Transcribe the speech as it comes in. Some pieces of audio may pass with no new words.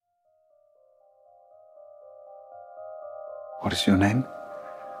What is your name?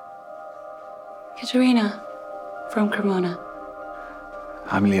 Katerina, from Cremona.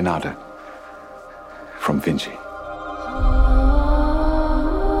 I'm Leonardo, from Vinci.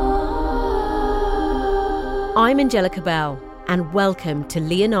 I'm Angelica Bell, and welcome to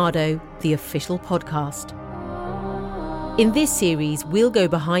Leonardo, the official podcast. In this series, we'll go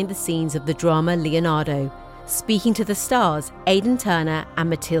behind the scenes of the drama Leonardo, speaking to the stars Aidan Turner and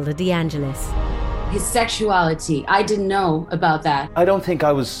Matilda De Angelis. His sexuality, I didn't know about that. I don't think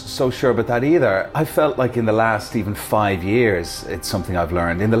I was so sure about that either. I felt like in the last even 5 years, it's something I've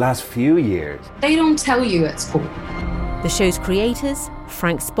learned. In the last few years. They don't tell you at school. The show's creators,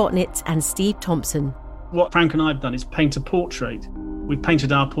 Frank Spotnitz and Steve Thompson. What Frank and I have done is paint a portrait. We've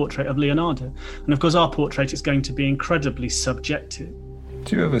painted our portrait of Leonardo. And of course, our portrait is going to be incredibly subjective.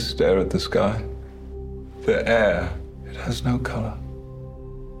 Do you ever stare at the sky? The air, it has no colour.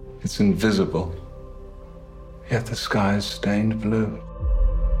 It's invisible. Yet the sky is stained blue.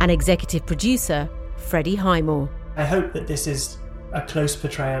 And executive producer, Freddie Highmore. I hope that this is a close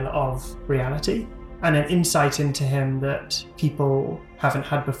portrayal of reality and an insight into him that people haven't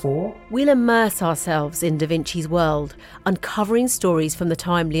had before. We'll immerse ourselves in Da Vinci's world, uncovering stories from the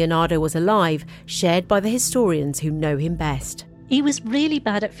time Leonardo was alive, shared by the historians who know him best. He was really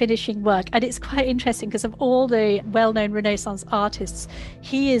bad at finishing work, and it's quite interesting because of all the well-known Renaissance artists,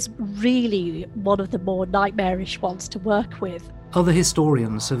 he is really one of the more nightmarish ones to work with. Other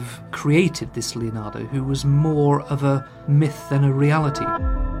historians have created this Leonardo, who was more of a myth than a reality.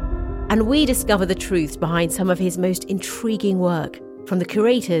 And we discover the truths behind some of his most intriguing work, from the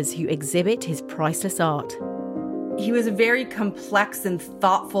curators who exhibit his priceless art. He was a very complex and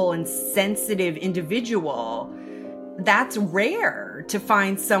thoughtful and sensitive individual. That's rare to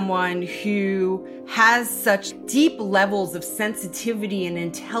find someone who has such deep levels of sensitivity and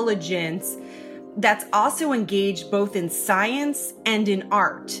intelligence that's also engaged both in science and in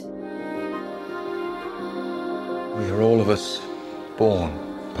art. We are all of us born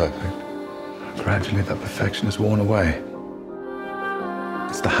perfect. Gradually that perfection is worn away.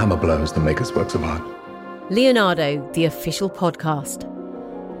 It's the hammer blows that make us works of art. Leonardo, the official podcast.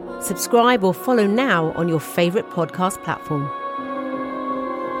 Subscribe or follow now on your favourite podcast platform.